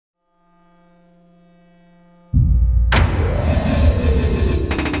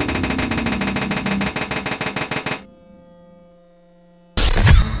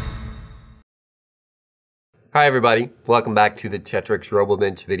Hi everybody, welcome back to the TETRIX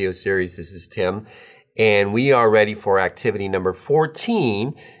RoboBench video series. This is Tim, and we are ready for activity number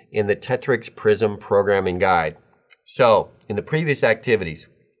 14 in the TETRIX PRIZM programming guide. So, in the previous activities,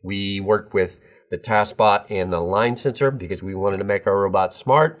 we worked with the taskbot and the line sensor because we wanted to make our robot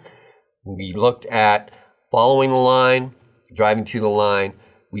smart. We looked at following the line, driving to the line.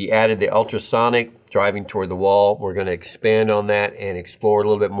 We added the ultrasonic, driving toward the wall. We're going to expand on that and explore a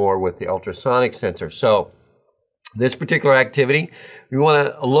little bit more with the ultrasonic sensor. So, this particular activity, we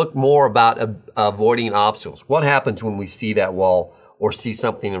want to look more about avoiding obstacles. What happens when we see that wall or see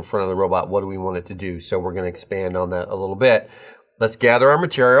something in front of the robot? What do we want it to do? So we're going to expand on that a little bit. Let's gather our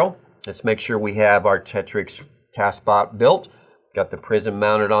material. Let's make sure we have our TETRIX taskbot built. Got the PRIZM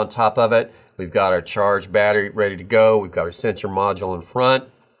mounted on top of it. We've got our charged battery ready to go. We've got our sensor module in front.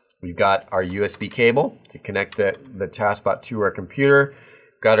 We've got our USB cable to connect the taskbot to our computer.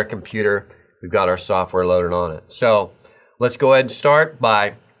 Got our computer. We've got our software loaded on it. So let's go ahead and start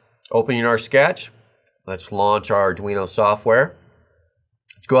by opening our sketch. Let's launch our Arduino software.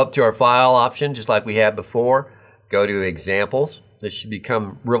 Let's go up to our file option just like we had before. Go to examples. This should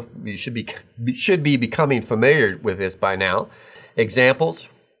become real. You should be becoming familiar with this by now. Examples.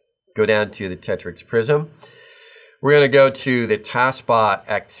 Go down to the TETRIX PRIZM. We're going to go to the taskbot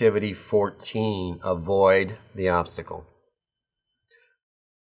activity 14. Avoid the obstacle.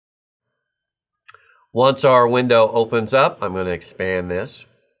 Once our window opens up, I'm going to expand this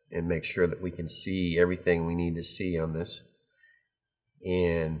and make sure that we can see everything we need to see on this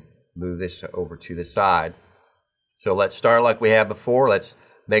and move this over to the side. So let's start like we had before. Let's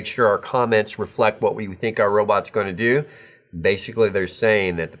make sure our comments reflect what we think our robot's going to do. Basically, they're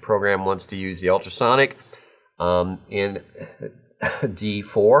saying that the program wants to use the ultrasonic in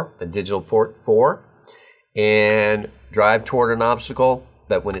D4, the digital port 4, and drive toward an obstacle,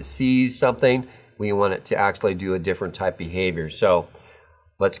 but when it sees something, we want it to actually do a different type behavior. So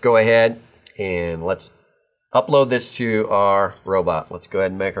let's go ahead and let's upload this to our robot. Let's go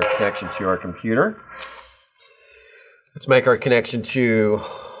ahead and make our connection to our computer. Let's make our connection to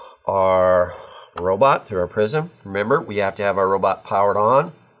our robot through our PRIZM. Remember, we have to have our robot powered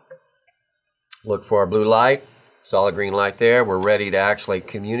on. Look for our blue light, solid green light there. We're ready to actually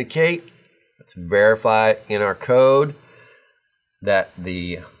communicate. Let's verify in our code that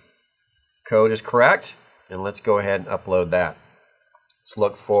the code is correct, and let's go ahead and upload that. Let's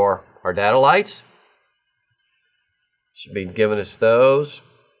look for our data lights. Should be giving us those.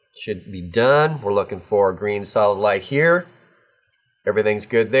 Should be done. We're looking for a green solid light here. Everything's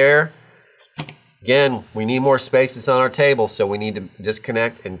good there. Again, we need more spaces on our table, so we need to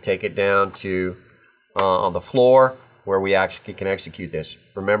disconnect and take it down to on the floor where we actually can execute this.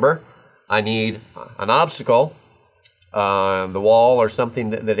 Remember, I need an obstacle, the wall or something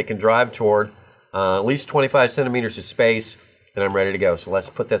that it can drive toward, at least 25 centimeters of space, and I'm ready to go. So let's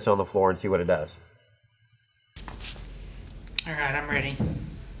put this on the floor and see what it does. All right, I'm ready.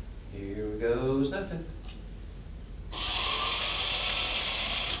 Here goes nothing.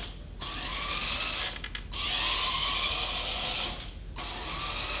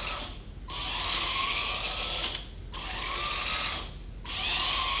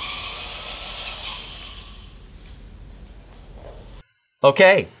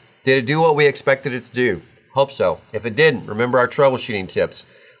 Okay, did it do what we expected it to do? Hope so. If it didn't, remember our troubleshooting tips.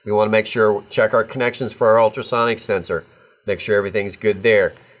 We want to make sure, check our connections for our ultrasonic sensor. Make sure everything's good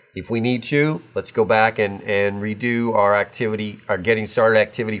there. If we need to, let's go back and redo our activity, our getting started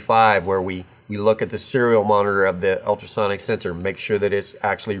activity 5, where we look at the serial monitor of the ultrasonic sensor, make sure that it's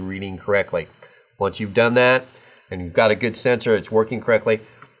actually reading correctly. Once you've done that, and you've got a good sensor, it's working correctly,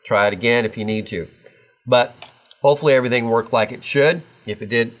 try it again if you need to. But hopefully everything worked like it should. If it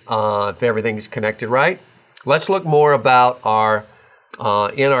did, if everything's connected right. Let's look more about our,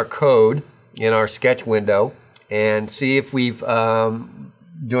 in our code, in our sketch window, and see if we've done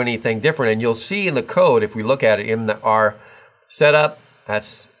anything different. And you'll see in the code, if we look at it in our setup,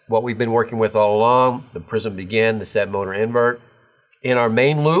 that's what we've been working with all along, the PRIZM begin, the set motor invert. In our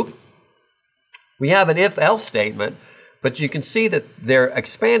main loop, we have an if-else statement, but you can see that they're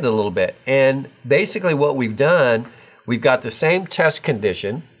expanded a little bit. And basically what we've done, we've got the same test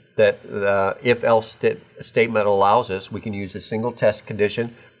condition that the if-else statement allows us. We can use a single test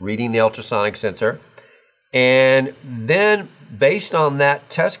condition, reading the ultrasonic sensor. And then based on that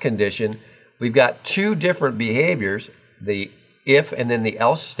test condition, we've got two different behaviors, the if and then the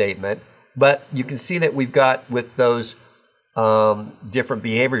else statement. But you can see that we've got, with those different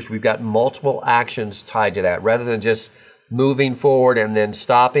behaviors, we've got multiple actions tied to that. Rather than just moving forward and then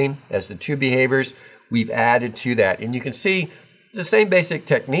stopping as the two behaviors, we've added to that. And you can see it's the same basic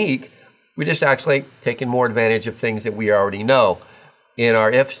technique. We're just actually taking more advantage of things that we already know. In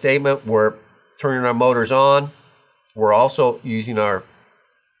our if statement, we're turning our motors on. We're also using our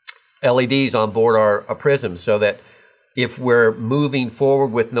LEDs on board our PRIZM so that if we're moving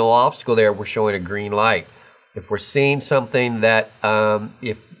forward with no obstacle there, we're showing a green light. If we're seeing something that,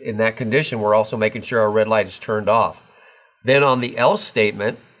 if in that condition, we're also making sure our red light is turned off. Then on the else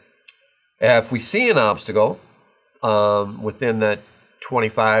statement, if we see an obstacle within the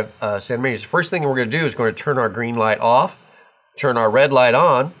 25 centimeters, the first thing we're going to do is going to turn our green light off, turn our red light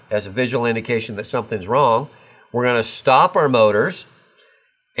on as a visual indication that something's wrong. We're going to stop our motors,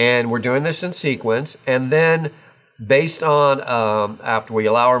 and we're doing this in sequence, and then based on, after we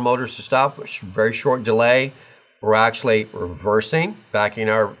allow our motors to stop, which is a very short delay, we're actually reversing, backing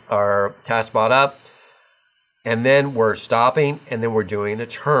our task bot up, and then we're stopping, and then we're doing a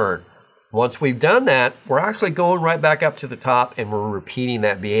turn. Once we've done that, we're actually going right back up to the top, and we're repeating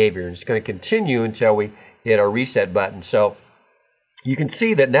that behavior. And it's going to continue until we hit our reset button. So you can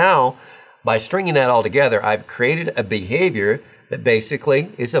see that now, by stringing that all together, I've created a behavior that basically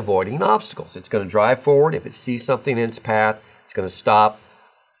is avoiding obstacles. It's going to drive forward. If it sees something in its path, it's going to stop,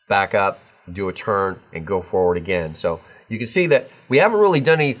 back up, do a turn, and go forward again. So you can see that we haven't really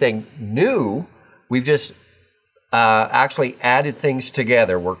done anything new. We've just actually added things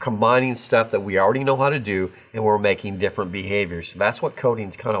together. We're combining stuff that we already know how to do, and we're making different behaviors. So that's what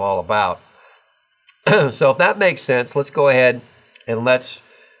coding's kind of all about. So if that makes sense, let's go ahead and let's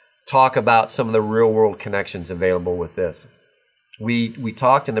talk about some of the real-world connections available with this. We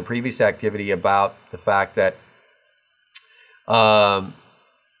talked in the previous activity about the fact that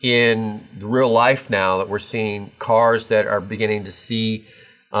in real life now that we're seeing cars that are beginning to see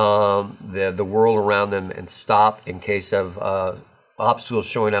the world around them and stop in case of obstacles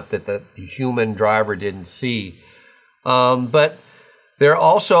showing up that the human driver didn't see. But there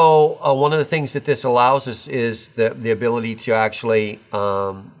also, one of the things that this allows us is the ability to actually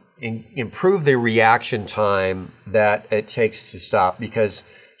improve the reaction time that it takes to stop, because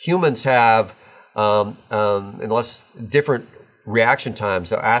humans have unless different reaction times.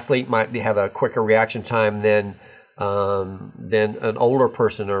 So athlete might have a quicker reaction time than an older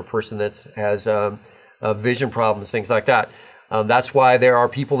person or a person that has vision problems, things like that. That's why there are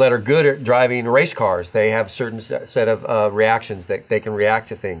people that are good at driving race cars. They have certain set of reactions that they can react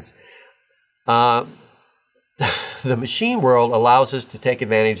to things. The machine world allows us to take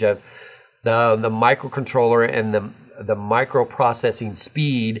advantage of the microcontroller and the microprocessing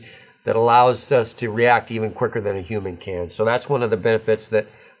speed that allows us to react even quicker than a human can. So that's one of the benefits that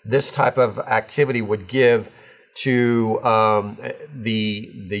this type of activity would give to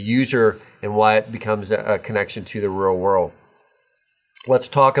the user, and why it becomes a connection to the real world. Let's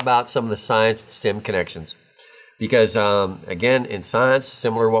talk about some of the science and STEM connections. Because, again, in science,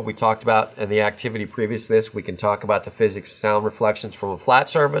 similar to what we talked about in the activity previous to this, we can talk about the physics of sound reflections from a flat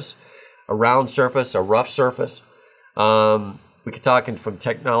surface, a round surface, a rough surface. We can talk from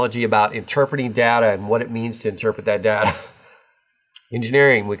technology about interpreting data and what it means to interpret that data.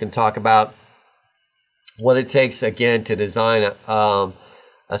 Engineering, we can talk about what it takes, again, to design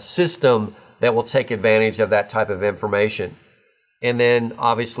a system that will take advantage of that type of information. And then,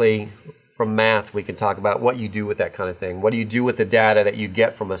 obviously, from math, we can talk about what you do with that kind of thing. What do you do with the data that you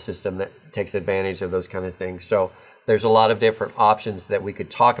get from a system that takes advantage of those kind of things? So there's a lot of different options that we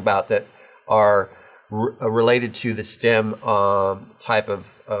could talk about that are related to the STEM type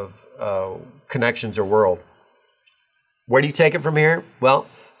of connections or world. Where do you take it from here? Well,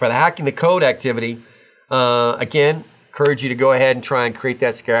 for the hacking the code activity, again, encourage you to go ahead and try and create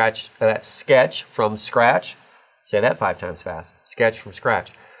that sketch from scratch. Say that 5 times fast. Sketch from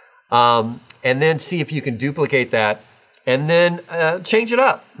scratch. And then see if you can duplicate that, and then change it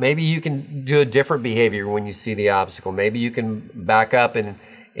up. Maybe you can do a different behavior when you see the obstacle. Maybe you can back up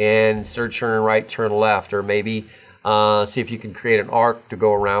and start turning right, turn left, or maybe see if you can create an arc to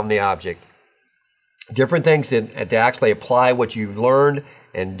go around the object. Different things to actually apply what you've learned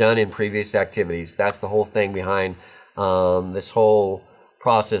and done in previous activities. That's the whole thing behind this whole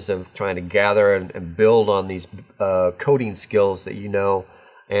process of trying to gather and build on these coding skills that you know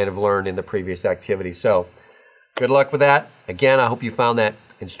and have learned in the previous activity. So good luck with that. Again, I hope you found that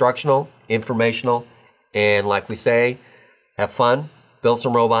instructional, informational, and like we say, have fun, build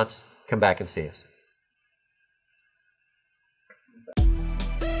some robots, come back and see us.